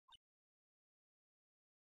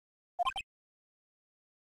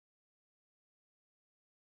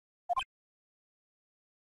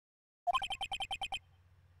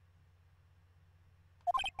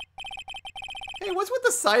Hey, what's with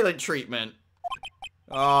the silent treatment?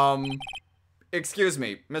 Excuse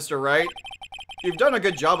me, Mr. Wright. You've done a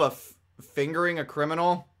good job of fingering a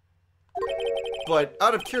criminal. But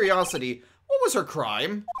out of curiosity, what was her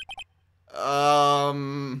crime?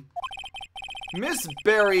 Miss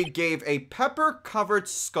Berry gave a pepper-covered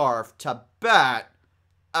scarf to Bat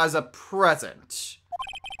as a present.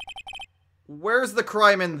 Where's the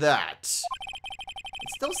crime in that? It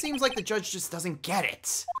still seems like the judge just doesn't get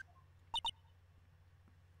it.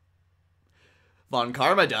 Von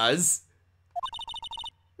Karma does.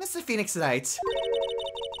 Mr. Phoenix Wright,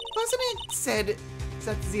 wasn't it said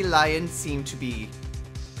that the lion seemed to be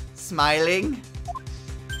smiling?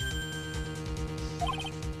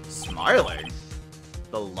 Smiling?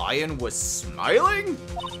 The lion was smiling?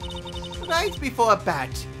 Right before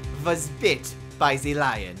Bat was bit by the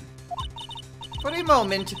lion. For a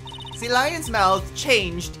moment, the lion's mouth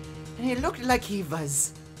changed, and it looked like he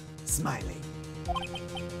was smiling.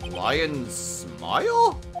 Lions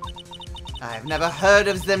smile? I've never heard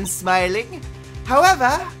of them smiling.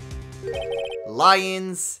 However,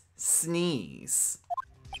 lions sneeze.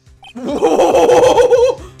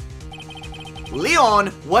 Whoa!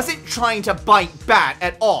 Leon wasn't trying to bite Bat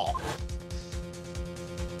at all.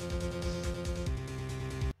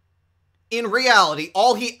 In reality,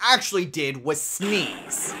 all he actually did was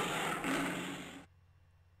sneeze.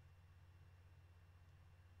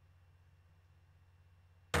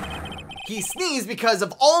 He sneezed because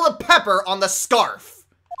of all the pepper on the scarf.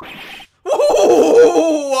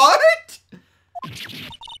 What?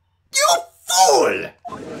 You fool!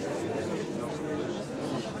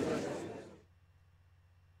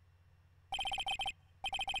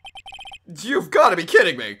 You've got to be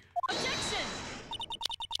kidding me. Objection!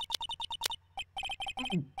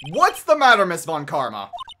 What's the matter, Miss Von Karma?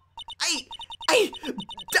 I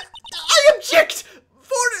object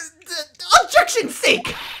for objection's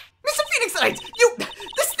sake! Mr. Phoenix Knight,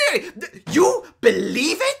 this theory, you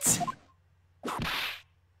believe it?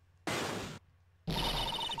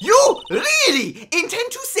 You really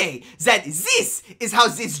intend to say that this is how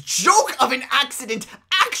this joke of an accident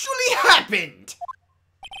actually happened?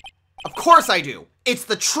 Of course I do. It's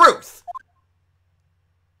the truth.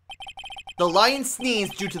 The lion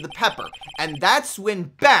sneezed due to the pepper, and that's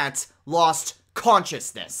when Bat lost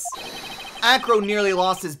consciousness. Acro nearly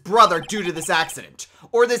lost his brother due to this accident,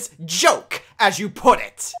 or this joke, as you put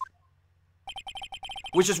it.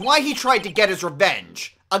 Which is why he tried to get his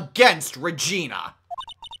revenge against Regina.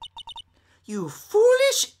 You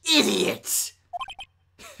foolish idiot!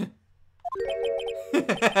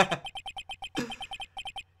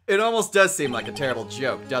 It almost does seem like a terrible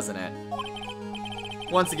joke, doesn't it?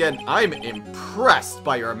 Once again, I'm impressed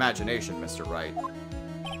by your imagination, Mr. Wright.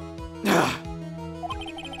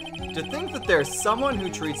 To think that there's someone who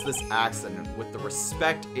treats this accident with the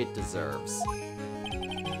respect it deserves.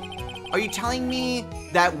 Are you telling me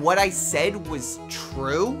that what I said was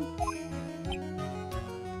true?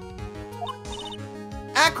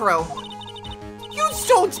 Acro, you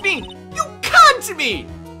told me! You conned me!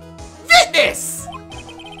 Witness!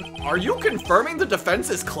 Are you confirming the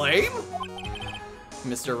defense's claim?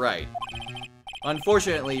 Mr. Wright,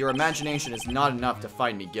 unfortunately, your imagination is not enough to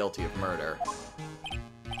find me guilty of murder.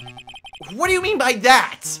 What do you mean by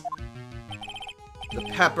that? The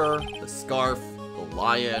pepper, the scarf, the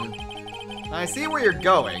lion. I see where you're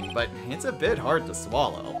going, but it's a bit hard to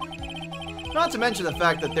swallow. Not to mention the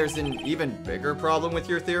fact that there's an even bigger problem with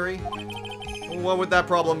your theory. What would that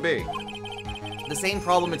problem be? The same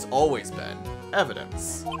problem it's always been.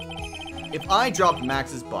 Evidence. If I dropped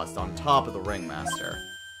Max's bust on top of the ringmaster,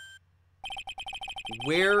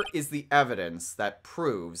 where is the evidence that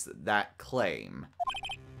proves that claim?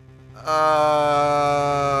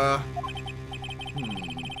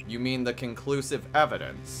 You mean the conclusive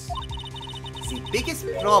evidence? The biggest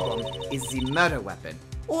problem is the murder weapon,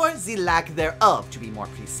 or the lack thereof, to be more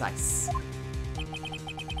precise.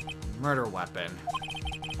 Murder weapon.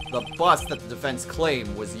 The bust that the defense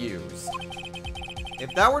claimed was used.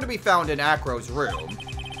 If that were to be found in Acro's room,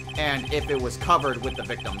 and if it was covered with the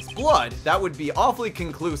victim's blood, that would be awfully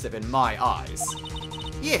conclusive in my eyes.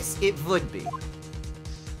 Yes, it would be.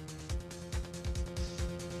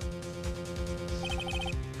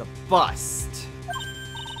 The bust.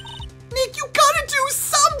 Nick, you gotta do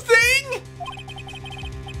something!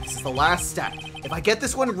 This is the last step. If I get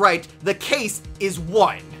this one right, the case is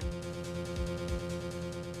won.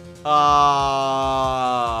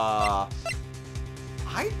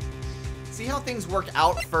 I see how things work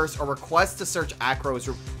out first. A request to search Acro's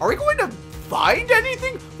room. Are we going to find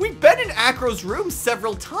anything? We've been in Acro's room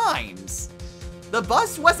several times. The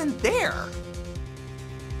bust wasn't there.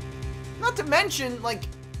 Not to mention, like,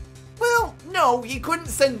 well, no, he couldn't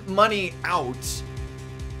send money out.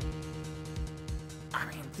 I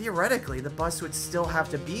mean, theoretically, the bus would still have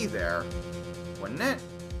to be there, wouldn't it?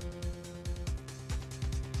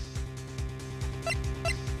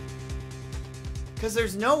 Because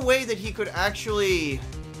there's no way that he could actually...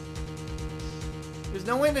 There's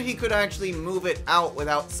no way that he could actually move it out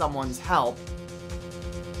without someone's help.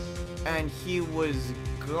 And he was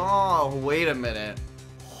gone. Wait a minute.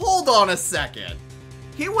 Hold on a second.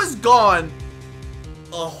 He was gone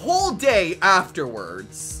a whole day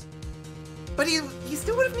afterwards. But he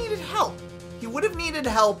still would have needed help. He would have needed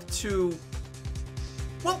help to...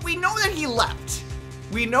 Well, we know that he left.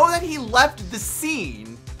 We know that he left the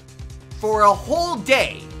scene for a whole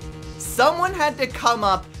day. Someone had to come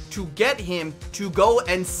up to get him to go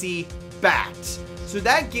and see Bat. So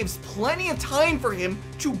that gives plenty of time for him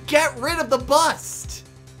to get rid of the bust.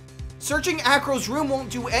 Searching Acro's room won't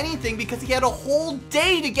do anything because he had a whole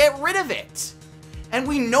day to get rid of it. And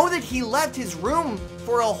we know that he left his room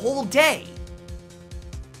for a whole day.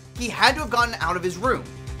 He had to have gotten out of his room.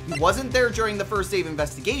 He wasn't there during the first day of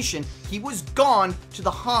investigation. He was gone to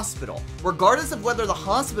the hospital. Regardless of whether the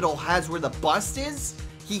hospital has where the bust is,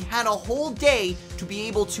 he had a whole day to be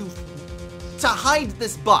able to hide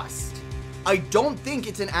this bust. I don't think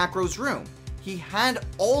it's in Acro's room. He had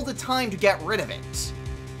all the time to get rid of it.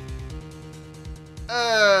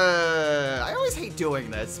 I always hate doing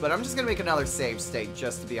this, but I'm just gonna make another save state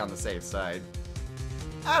just to be on the safe side.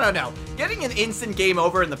 I don't know. Getting an instant game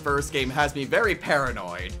over in the first game has me very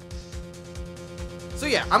paranoid. So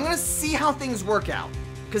yeah, I'm gonna see how things work out.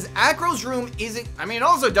 Because Acro's room isn't... I mean, it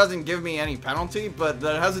also doesn't give me any penalty, but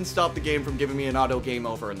that hasn't stopped the game from giving me an auto game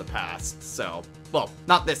over in the past. So, well,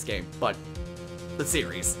 not this game, but the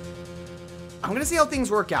series. I'm gonna see how things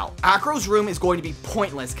work out. Acro's room is going to be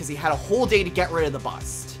pointless because he had a whole day to get rid of the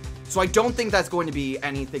bust. So I don't think that's going to be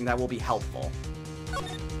anything that will be helpful.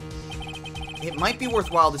 It might be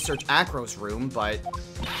worthwhile to search Acro's room, but...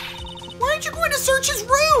 Why aren't you going to search his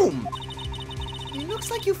room? It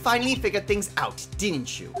looks like you finally figured things out,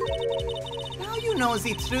 didn't you? Now you know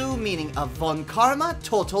the true meaning of Von Karma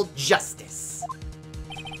Total Justice.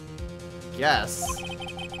 Yes.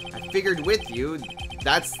 I figured with you,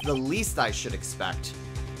 that's the least I should expect.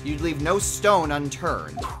 You'd leave no stone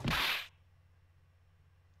unturned.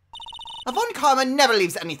 Von Karma never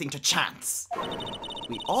leaves anything to chance.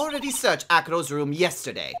 We already searched Acro's room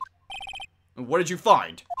yesterday. What did you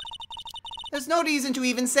find? There's no reason to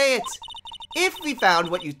even say it. If we found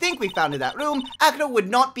what you think we found in that room, Acro would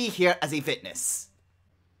not be here as a witness.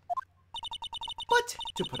 But,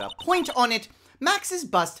 to put a point on it, Max's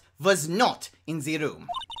bust was not in the room.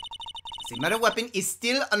 The murder weapon is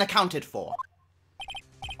still unaccounted for.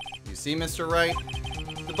 You see, Mr. Wright?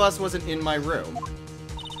 The bust wasn't in my room.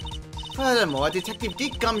 Furthermore, Detective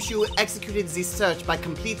Dick Gumshoe executed the search by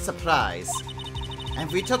complete surprise.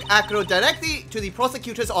 And we took Acro directly to the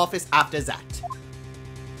prosecutor's office after that.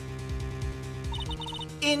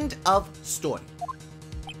 End of story.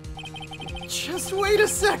 Just wait a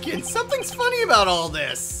second. Something's funny about all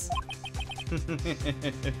this.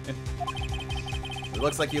 It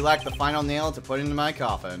looks like you lack the final nail to put into my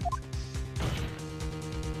coffin.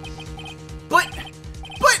 But,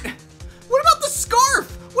 what about the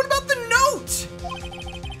scarf? What about the note?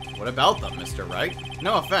 What about them, Mr. Wright?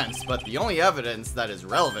 No offense, but the only evidence that is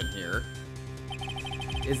relevant here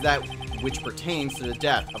is that which pertains to the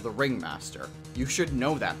death of the ringmaster. You should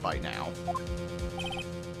know that by now.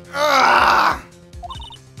 Ugh!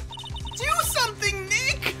 Do something,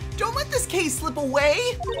 Nick! Don't let this case slip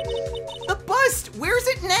away! The bust! Where's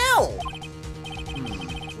it now?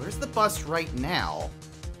 Where's the bust right now?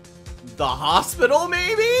 The hospital,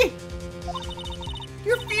 maybe?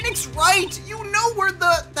 You're Phoenix Wright! You know where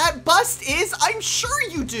that bust is! I'm sure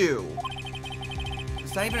you do!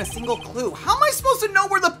 There's not even a single clue. How am I supposed to know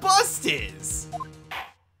where the bust is?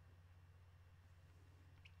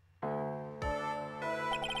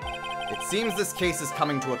 It seems this case is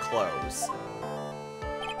coming to a close.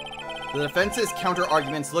 The defense's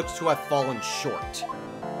counter-arguments look to have fallen short.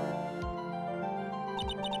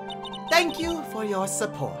 Thank you for your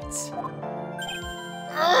support.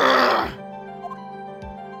 Ugh!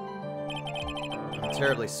 I'm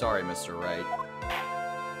terribly sorry, Mr. Wright.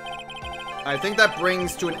 I think that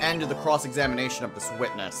brings to an end to the cross-examination of this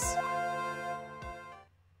witness.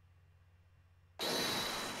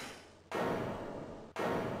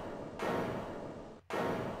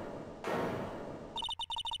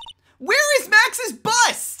 Where is Max's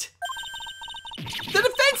bust? The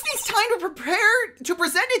defense needs time to prepare to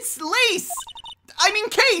present its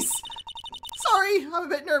case. Sorry, I'm a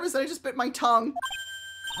bit nervous that I just bit my tongue.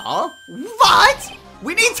 Huh? What?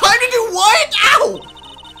 We need time to do what? Ow!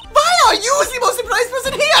 Maya, you is the most surprised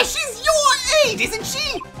person here! She's your age, isn't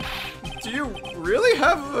she? Do you really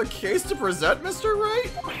have a case to present, Mr. Wright?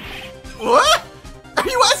 What? Are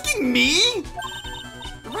you asking me?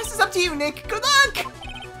 The rest is up to you, Nick. Good luck!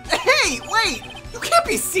 Hey, wait! You can't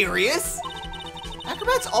be serious!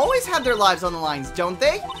 Acrobats always have their lives on the lines, don't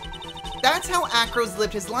they? That's how Acro's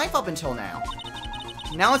lived his life up until now.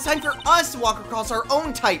 Now it's time for us to walk across our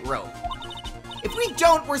own tightrope. If we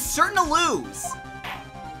don't, we're certain to lose.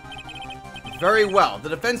 Very well, the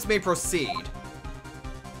defense may proceed.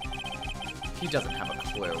 He doesn't have a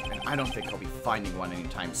clue, and I don't think he'll be finding one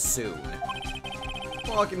anytime soon.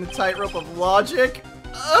 Walking the tightrope of logic?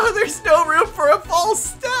 There's no room for a false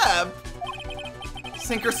step!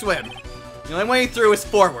 Sink or swim. The only way through is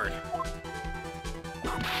forward.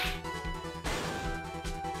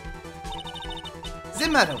 The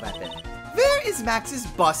murder weapon. Where is Max's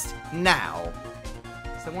bust now?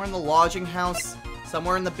 Somewhere in the lodging house,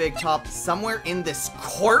 somewhere in the big top, somewhere in this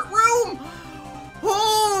courtroom?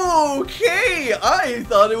 Okay, I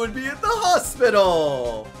thought it would be at the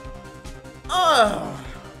hospital.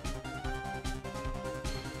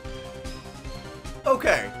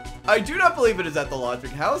 Okay, I do not believe it is at the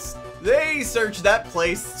lodging house. They searched that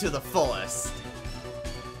place to the fullest.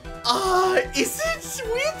 Is it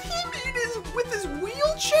with him with his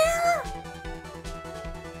wheelchair?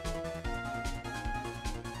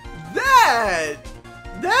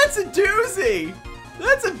 That's a doozy.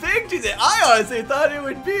 That's a big doozy. I honestly thought it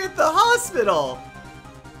would be at the hospital.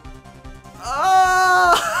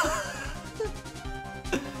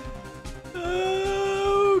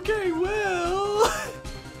 Okay, well.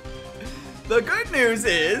 The good news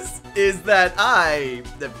is that I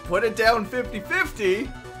put it down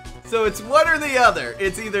 50-50. So it's one or the other.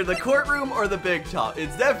 It's either the courtroom or the big top.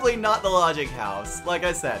 It's definitely not the lodging house. Like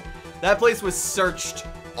I said, that place was searched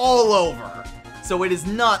all over. So it is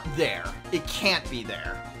not there. It can't be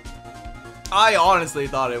there. I honestly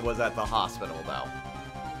thought it was at the hospital, though.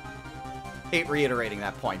 Hate reiterating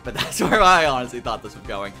that point, but that's where I honestly thought this was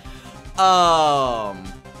going. I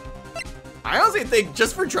honestly think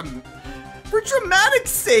just for dramatic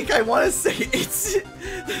sake, I want to say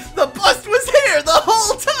the bust was here the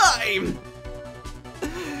whole time!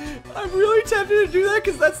 I'm really tempted to do that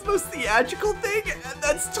because that's the most theatrical thing, and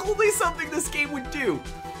that's totally something this game would do.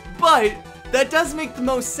 But that does make the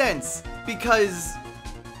most sense because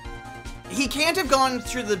he can't have gone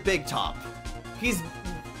through the big top. He's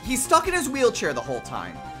stuck in his wheelchair the whole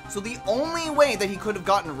time. So the only way that he could have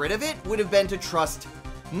gotten rid of it would have been to trust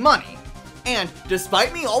money. And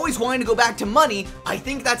despite me always wanting to go back to money, I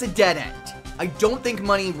think that's a dead end. I don't think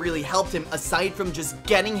money really helped him aside from just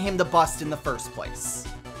getting him the bust in the first place.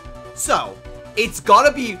 So, it's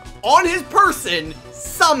gotta be on his person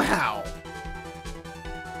somehow.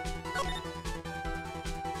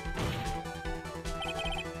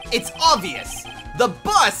 It's obvious. The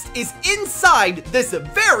bust is inside this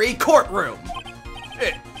very courtroom.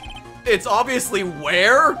 It's obviously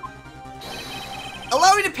where?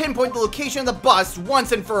 Allow me to pinpoint the location of the bust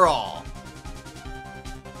once and for all.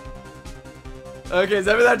 Okay,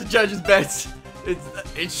 send me that to judge's bench.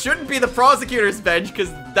 It shouldn't be the prosecutor's bench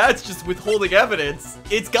because that's just withholding evidence.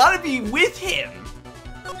 It's gotta be with him.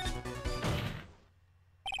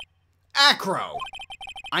 Acro,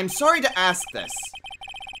 I'm sorry to ask this,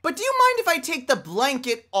 but do you mind if I take the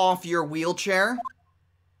blanket off your wheelchair?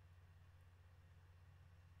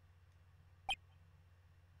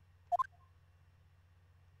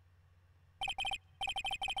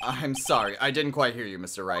 I'm sorry, I didn't quite hear you,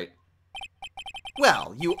 Mr. Wright.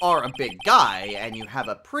 Well, you are a big guy, and you have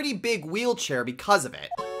a pretty big wheelchair because of it.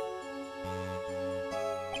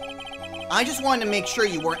 I just wanted to make sure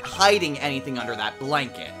you weren't hiding anything under that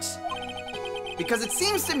blanket. Because it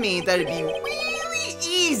seems to me that it'd be really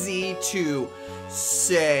easy to,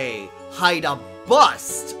 say, hide a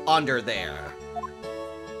bust under there.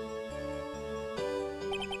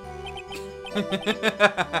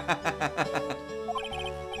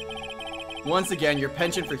 Once again, your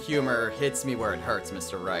penchant for humor hits me where it hurts,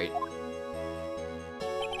 Mr. Wright.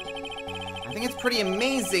 I think it's pretty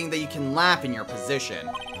amazing that you can laugh in your position.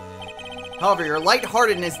 However, your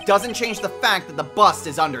lightheartedness doesn't change the fact that the bust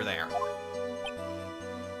is under there.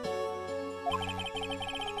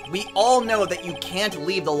 We all know that you can't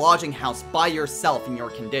leave the lodging house by yourself in your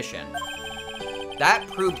condition. That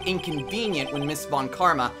proved inconvenient when Miss Von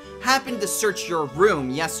Karma happened to search your room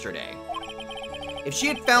yesterday. If she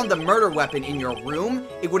had found the murder weapon in your room,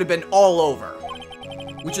 it would have been all over.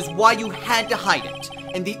 Which is why you had to hide it,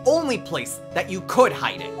 and the only place that you could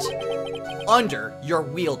hide it. Under your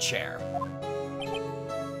wheelchair.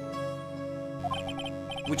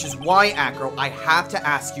 Which is why, Acro, I have to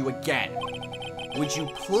ask you again. Would you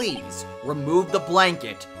please remove the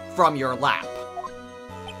blanket from your lap?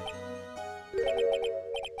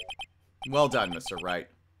 Well done, Mr. Wright.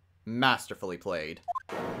 Masterfully played.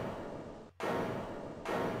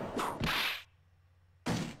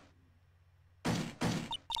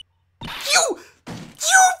 You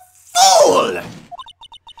fool!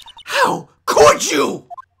 How could you?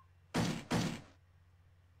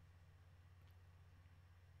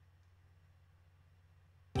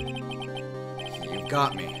 You've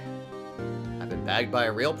got me. I've been bagged by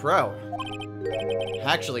a real pro.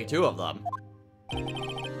 Actually, 2 of them.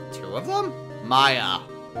 2 of them? Maya.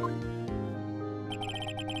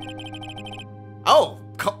 Oh,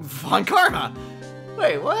 Von Karma.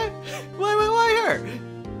 Wait, what? Why her?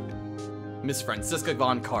 Miss Francisca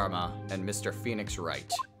Von Karma and Mr. Phoenix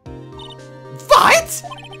Wright. What?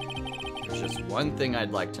 There's just one thing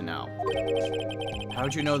I'd like to know.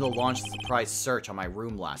 How'd you know to launch the surprise search on my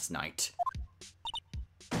room last night?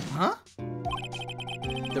 Huh?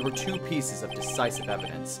 There were 2 pieces of decisive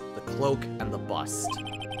evidence, the cloak and the bust.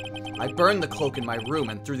 I burned the cloak in my room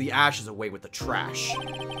and threw the ashes away with the trash.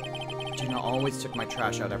 Gina always took my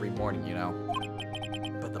trash out every morning, you know.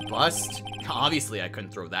 But the bust? Obviously I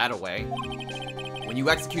couldn't throw that away. When you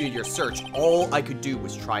executed your search, all I could do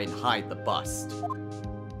was try and hide the bust.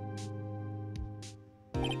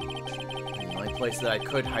 The only place that I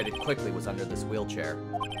could hide it quickly was under this wheelchair.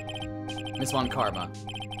 Miss Von Karma,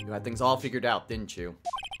 you had things all figured out, didn't you?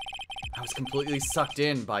 I was completely sucked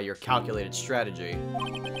in by your calculated strategy.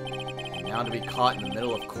 And now to be caught in the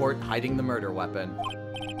middle of court hiding the murder weapon.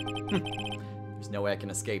 There's no way I can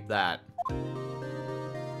escape that.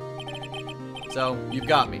 So, you've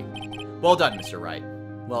got me. Well done, Mr. Wright.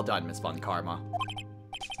 Well done, Miss Von Karma.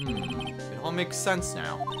 It all makes sense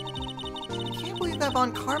now. I can't believe that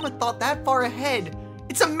Von Karma thought that far ahead.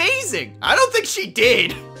 It's amazing! I don't think she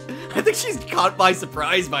did! I think she's caught by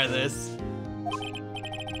surprise by this.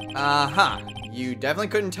 You definitely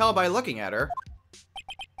couldn't tell by looking at her.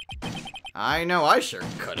 I know I sure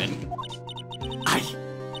couldn't. I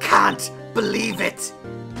can't believe it!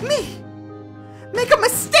 Me! Make a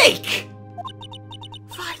mistake!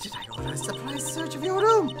 Why did I order a surprise search of your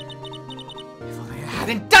room? If only I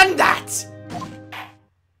hadn't done that!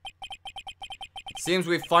 It seems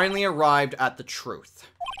we've finally arrived at the truth.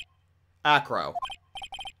 Acro.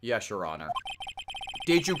 Yes, Your Honor.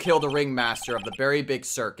 Did you kill the ringmaster of the Berry Big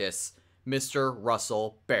Circus, Mr.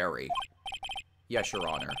 Russell Berry? Yes, Your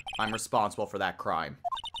Honor. I'm responsible for that crime.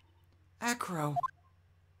 Acro.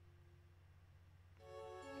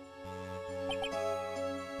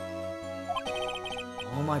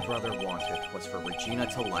 All my brother wanted was for Regina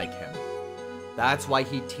to like him. That's why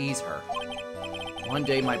he teased her. One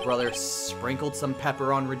day my brother sprinkled some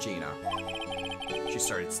pepper on Regina. She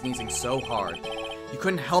started sneezing so hard, you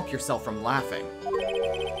couldn't help yourself from laughing.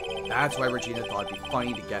 That's why Regina thought it'd be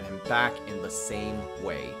funny to get him back in the same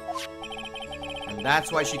way. And that's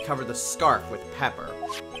why she covered the scarf with pepper.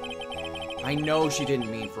 I know she didn't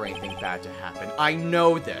mean for anything bad to happen. I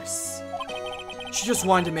know this. She just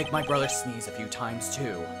wanted to make my brother sneeze a few times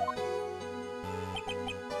too.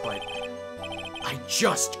 But I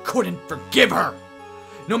just couldn't forgive her,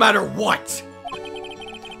 no matter what.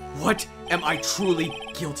 What am I truly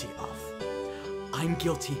guilty of? I'm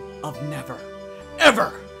guilty of never,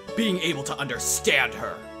 ever being able to understand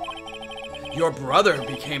her. Your brother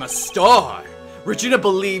became a star. Regina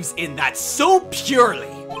believes in that so purely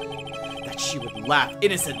that she would laugh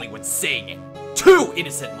innocently when saying it. Too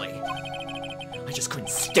innocently. I just couldn't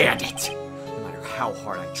stand it, no matter how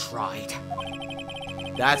hard I tried.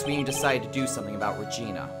 That's when you decided to do something about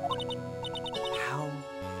Regina. How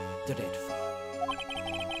did it fall?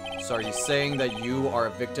 So are you saying that you are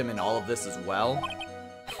a victim in all of this as well?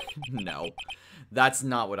 No, that's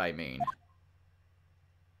not what I mean.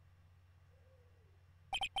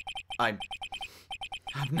 I'm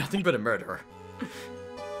nothing but a murderer.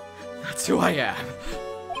 That's who I am.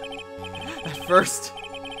 At first,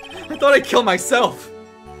 I thought I'd kill myself.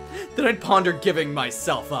 Then I'd ponder giving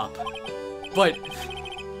myself up. But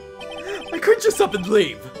I couldn't just up and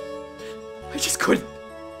leave. I just couldn't.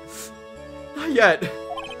 Not yet.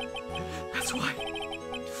 That's why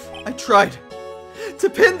I tried to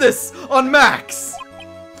pin this on Max.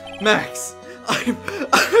 Max,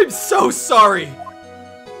 I'm so sorry.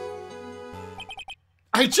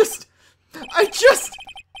 I just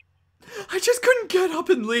couldn't get up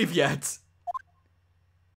and leave yet.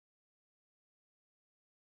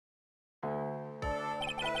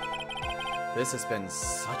 This has been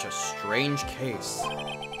such a strange case.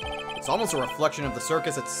 It's almost a reflection of the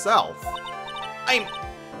circus itself.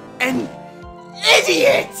 And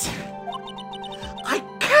idiot! I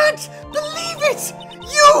can't believe it!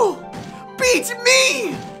 You beat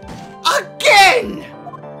me! Again!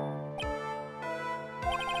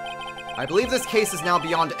 I believe this case is now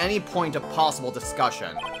beyond any point of possible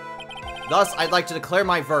discussion. Thus, I'd like to declare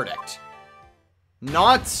my verdict.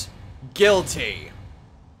 Not guilty.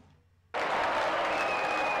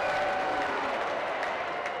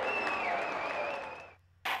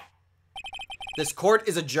 This court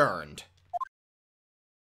is adjourned.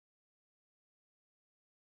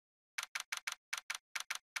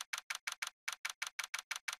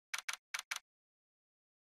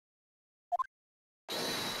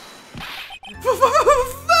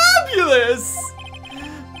 Fabulous!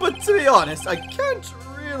 But to be honest, I can't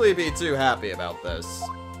really be too happy about this.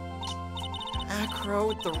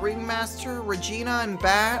 Acro, the Ringmaster, Regina, and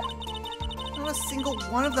Bat? Not a single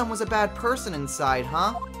one of them was a bad person inside,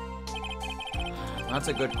 huh? That's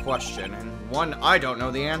a good question, and one I don't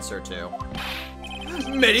know the answer to.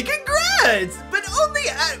 Many congrats! But only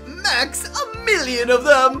at max 1,000,000 of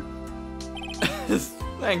them!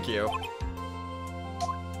 Thank you.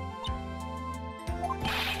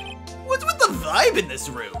 What's with the vibe in this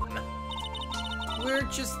room? We're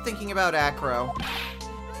just thinking about Acro.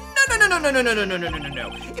 No.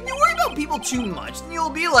 If you worry about people too much, then you'll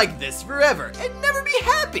be like this forever and never be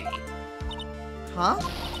happy. Huh?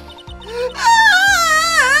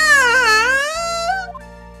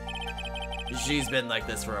 She's been like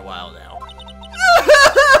this for a while now.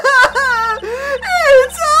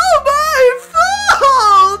 It's all my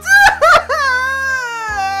fault!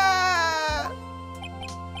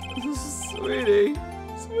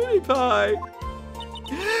 Sweetie pie.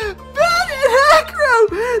 Bat and Acro,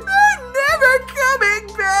 they're never coming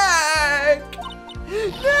back!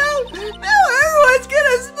 Now everyone's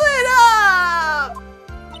gonna split up!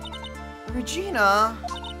 Regina?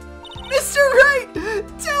 Mr. Wright,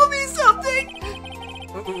 tell me something!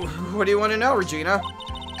 What do you want to know, Regina?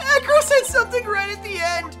 Acro said something right at the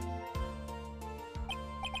end.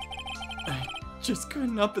 I just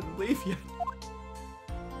couldn't up and leave yet.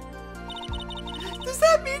 Does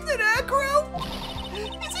that mean that Acro?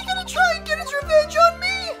 Is he gonna try and get his revenge on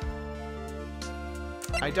me?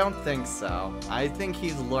 I don't think so. I think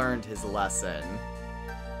he's learned his lesson.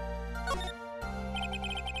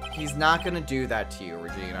 He's not gonna do that to you,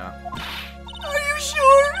 Regina. Are you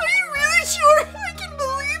sure? Are you really sure? I can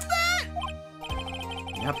believe that?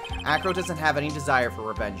 Yep. Acro doesn't have any desire for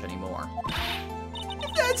revenge anymore.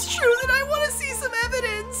 If that's true, then I want to see some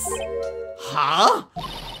evidence. Huh?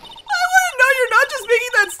 I want to know you're not just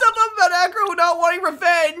making that stuff up about Acro not wanting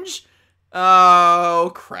revenge.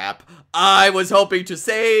 Oh, crap. I was hoping to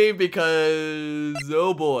save because...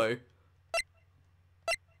 oh, boy.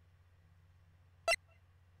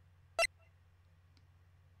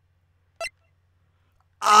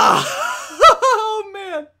 Oh,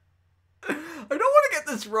 man. I don't want to get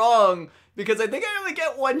this wrong, because I think I only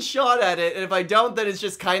get one shot at it, and if I don't, then it's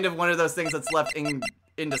just kind of one of those things that's left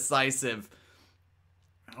indecisive.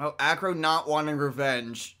 Oh, Acro not wanting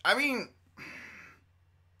revenge. I mean,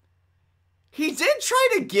 he did try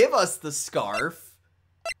to give us the scarf.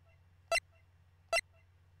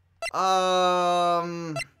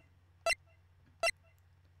 None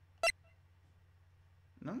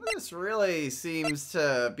of this really seems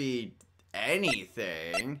to be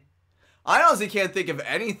anything. I honestly can't think of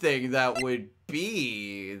anything that would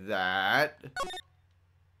be that.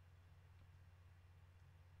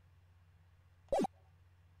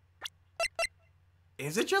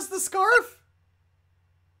 Is it just the scarf?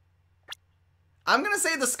 I'm gonna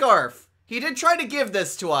say the scarf. He did try to give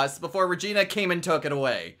this to us before Regina came and took it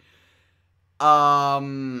away.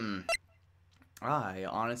 I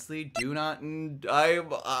honestly do not. I'm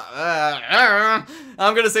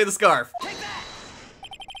gonna say the scarf. Take that!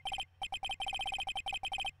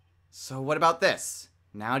 So what about this?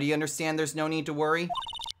 Now do you understand there's no need to worry? You're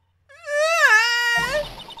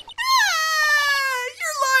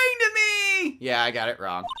lying to me! Yeah, I got it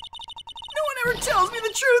wrong. No one ever tells me the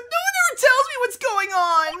truth. No one ever tells me what's going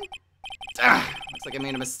on. Looks like I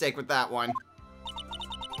made a mistake with that one.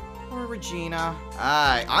 Poor Regina.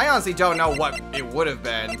 I honestly don't know what it would have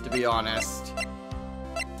been, to be honest.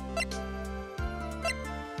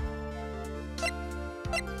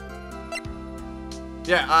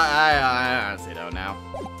 Yeah, I honestly don't know.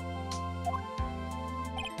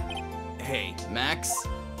 Hey, Max?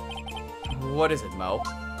 What is it, Mo?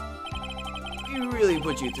 We really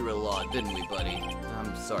put you through a lot, didn't we, buddy?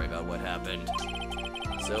 I'm sorry about what happened.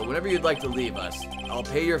 So, whenever you'd like to leave us, I'll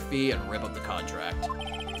pay your fee and rip up the contract.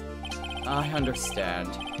 I understand.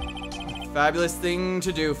 A fabulous thing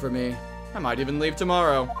to do for me. I might even leave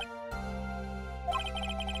tomorrow.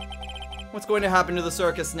 What's going to happen to the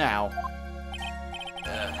circus now?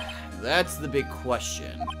 That's the big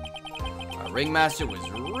question. Our ringmaster was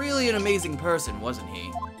really an amazing person, wasn't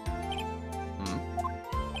he?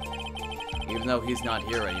 Even though he's not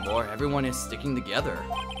here anymore, everyone is sticking together.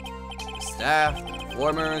 The staff, the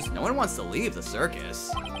performers, no one wants to leave the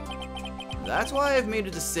circus. That's why I've made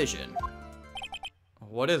a decision.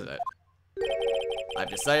 What is it? I've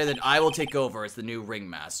decided that I will take over as the new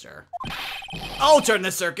ringmaster. I'll turn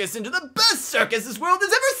the circus into the best circus this world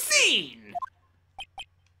has ever seen!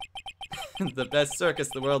 The best circus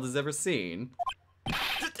the world has ever seen?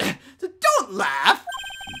 Don't laugh!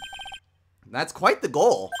 That's quite the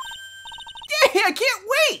goal. Yay, I can't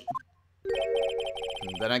wait!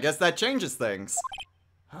 Then I guess that changes things.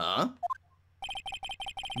 Huh?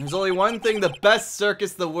 There's only one thing the best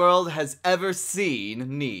circus the world has ever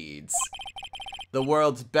seen needs. The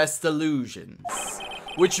world's best illusions.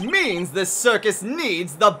 Which means this circus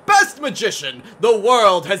needs the best magician the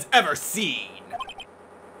world has ever seen.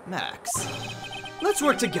 Max, let's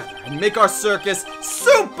work together and make our circus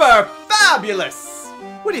super fabulous!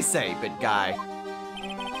 What do you say, big guy?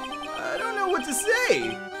 I don't know what to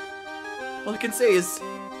say. All I can say is,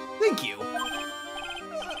 thank you.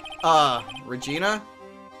 Regina?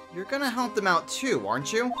 You're gonna help them out too,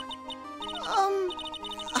 aren't you?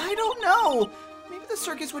 I don't know. Maybe the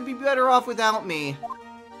circus would be better off without me.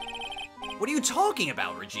 What are you talking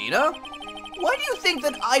about, Regina? Why do you think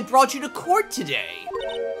that I brought you to court today?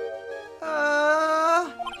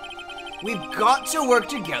 We've got to work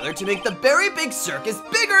together to make the Berry Big Circus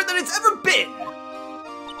bigger than it's ever been!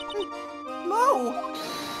 Mo!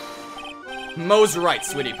 Mo's right,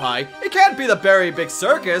 sweetie pie. It can't be the Berry Big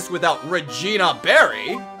Circus without Regina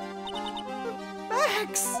Berry.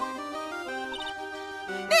 Max!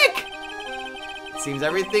 Nick! It seems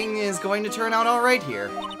everything is going to turn out alright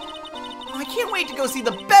here. I can't wait to go see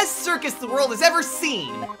the best circus the world has ever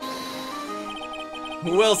seen!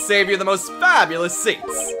 We'll save you the most fabulous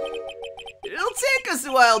seats! It'll take us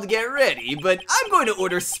a while to get ready, but I'm going to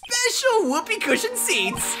order special whoopee cushion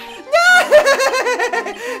seats! That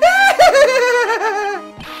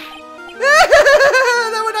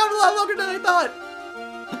went on a lot longer than I thought!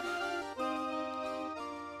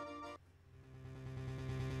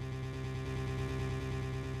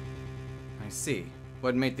 I see.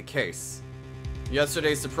 What made the case?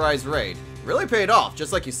 Yesterday's surprise raid. Really paid off,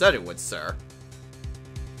 just like you said it would, sir.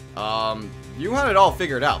 You had it all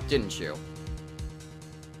figured out, didn't you?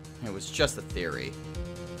 It was just a theory.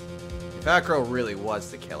 If Acro really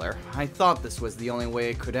was the killer, I thought this was the only way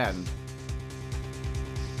it could end.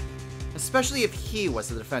 Especially if he was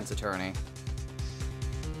the defense attorney.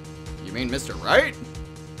 You mean Mr. Wright?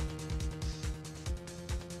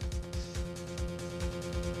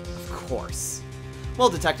 Of course. Well,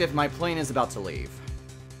 Detective, my plane is about to leave.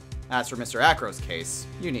 As for Mr. Acro's case,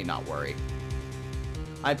 you need not worry.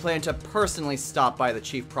 I plan to personally stop by the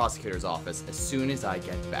Chief Prosecutor's office as soon as I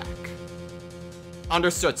get back.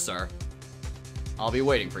 Understood, sir. I'll be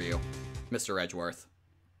waiting for you, Mr. Edgeworth.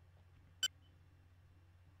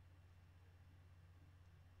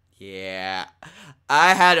 Yeah,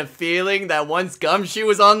 I had a feeling that once Gumshoe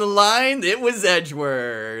was on the line, it was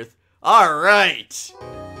Edgeworth. Alright.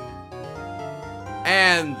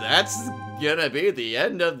 And that's gonna be the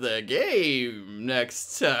end of the game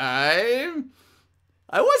next time.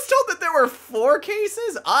 I was told that there were 4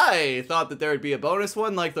 cases. I thought that there would be a bonus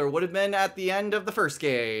one like there would have been at the end of the first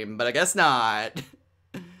game, but I guess not.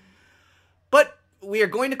 But we are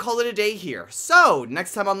going to call it a day here. So,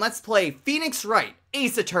 next time on Let's Play Phoenix Wright,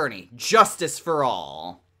 Ace Attorney, Justice for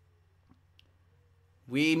All.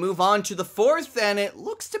 We move on to the 4th, and it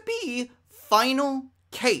looks to be Final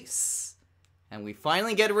Case. And we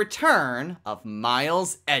finally get a return of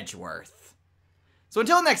Miles Edgeworth. So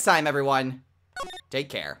until next time, everyone, take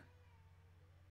care.